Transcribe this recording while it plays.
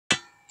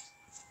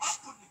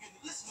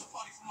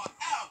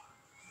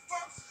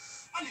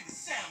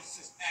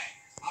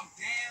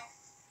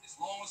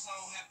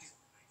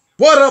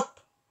What up?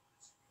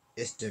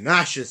 It's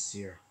andreas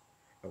here,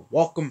 and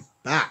welcome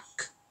back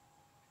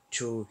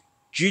to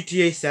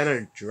GTA San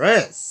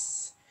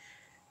Andreas.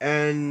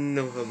 And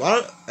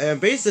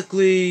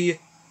basically,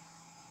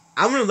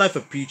 I'm in life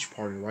a peach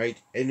party,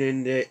 right? And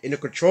in the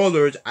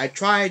controllers, I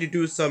tried to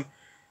do some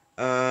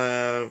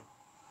uh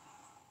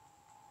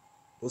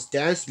this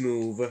dance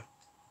move,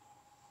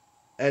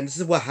 and this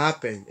is what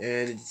happened.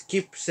 And it just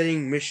keeps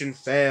saying mission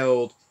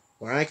failed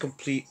when I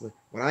complete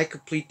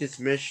this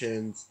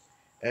missions,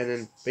 and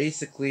then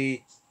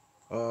basically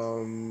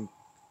um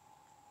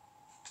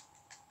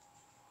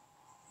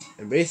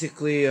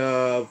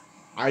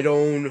I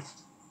don't.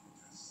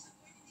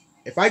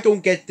 If I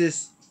don't get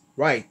this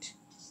right,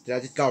 then I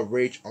just got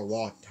rage a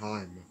lot of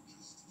time.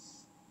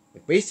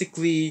 Like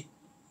basically,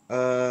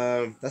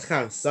 that's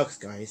kind of sucks,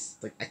 guys.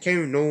 Like I can't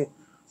even know,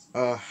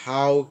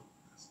 how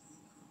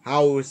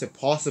is it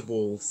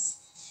possible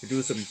to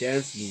do some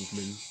dance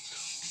movement.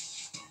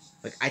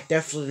 Like I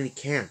definitely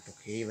can't.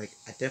 Okay, like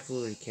I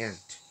definitely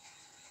can't.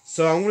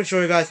 So I'm gonna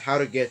show you guys how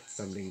to get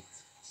something,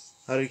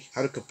 how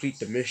to complete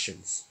the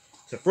missions.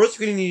 So first,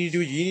 what you need to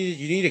do,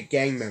 you need a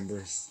gang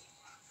members.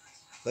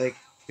 Like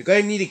you're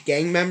gonna need a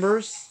gang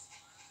members.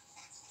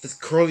 This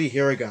curly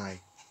hair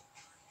guy.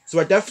 So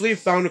I definitely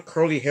found a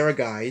curly hair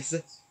guys.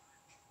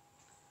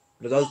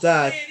 What does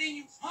that?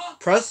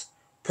 Press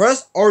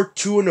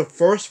R2 in the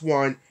first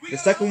one. The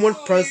second one,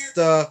 press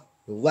the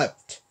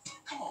left.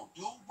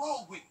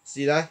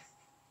 See that?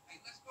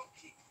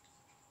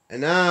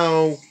 And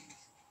now,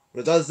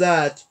 when it does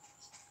that,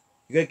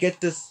 you're gonna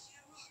get this.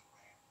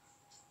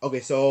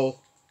 Okay, so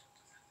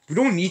we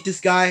don't need this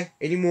guy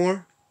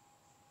anymore.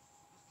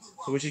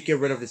 So we should get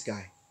rid of this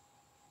guy.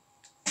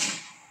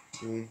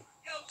 Boom.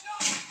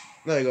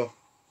 There you go.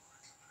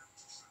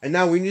 And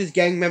now we need this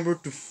gang member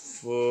to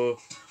follow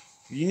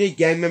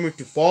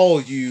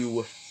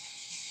you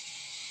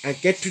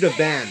and get to the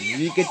van. You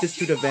need to get this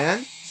to the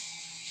van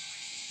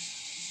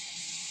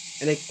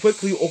and then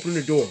quickly open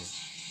the door.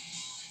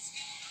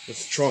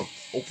 This trunk.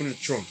 Open the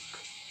trunk.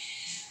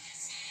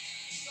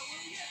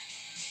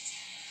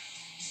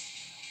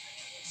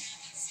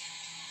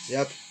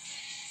 Yep.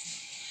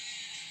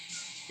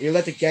 You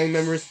let the gang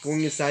members go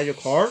inside your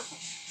car.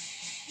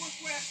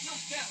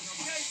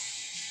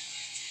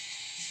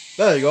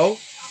 There you go.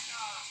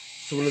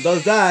 So when it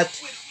does that,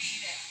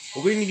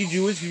 what we need to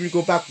do is we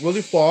go back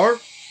really far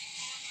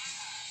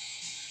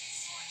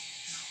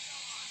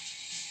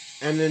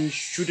and then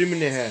shoot him in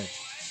the head.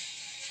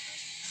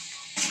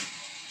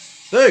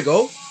 There you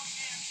go.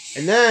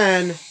 And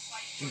then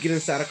you get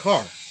inside a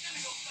car.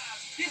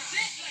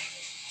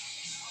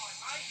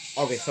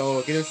 Okay,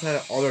 so get inside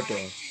the other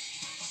door.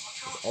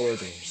 Other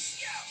doors.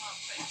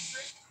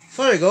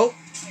 So there you go.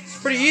 It's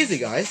pretty easy,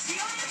 guys.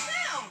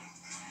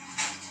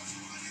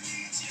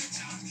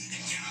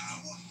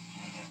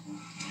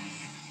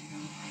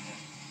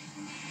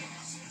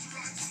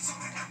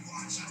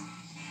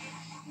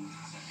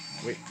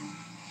 Wait.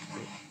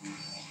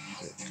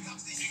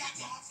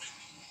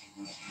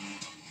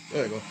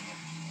 There you go.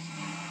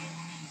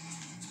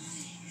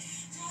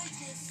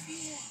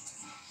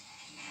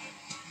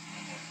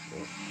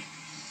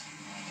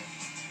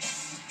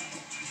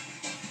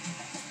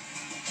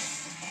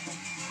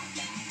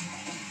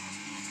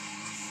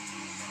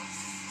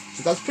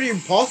 So that's pretty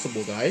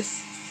impossible,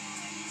 guys.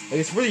 Like,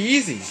 it's really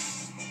easy.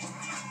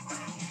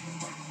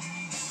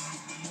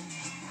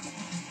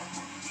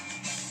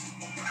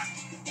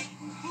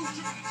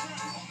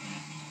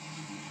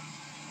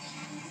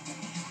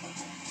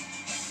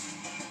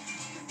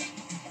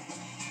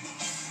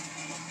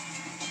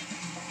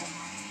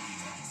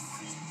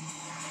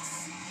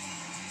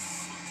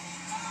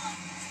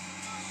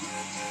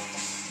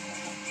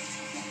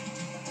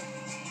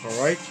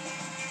 Alright.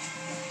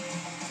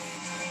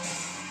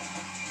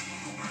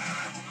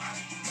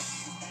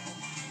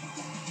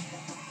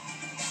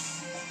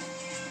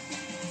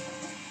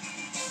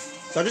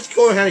 So I just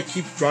go ahead and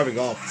keep driving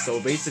up.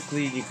 So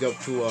basically you go up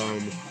to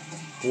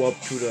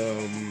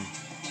the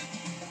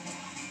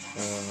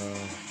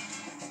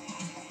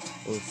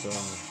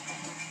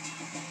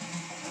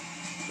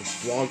the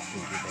swamp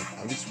thingy. Like,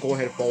 I'm just go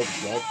ahead and follow the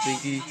swamp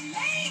thingy.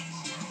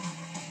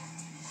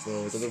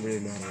 So it doesn't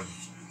really matter.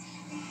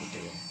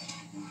 Okay, yeah.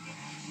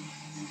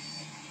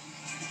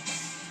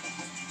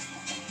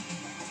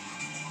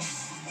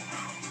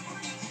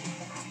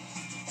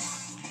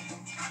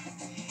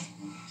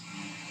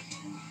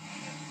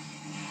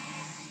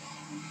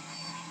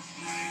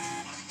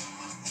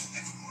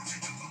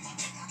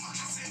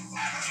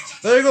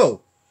 There you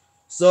go.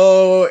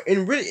 So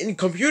in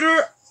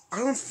computer, I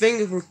don't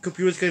think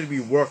computer's gonna be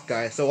work,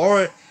 guys. So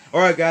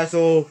alright, guys.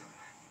 So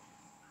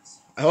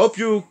I hope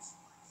you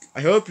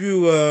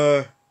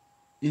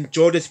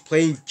enjoy this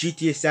playing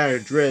GTA San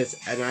Andreas,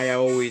 and I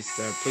always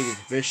play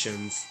these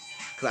missions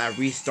because I'm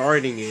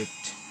restarting it.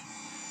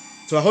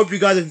 So I hope you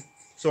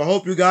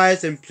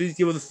guys, and please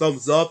give it a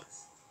thumbs up.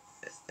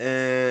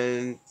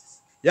 And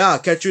yeah, I'll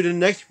catch you in the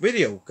next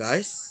video,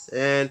 guys.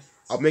 And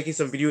I'm making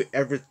some video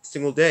every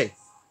single day.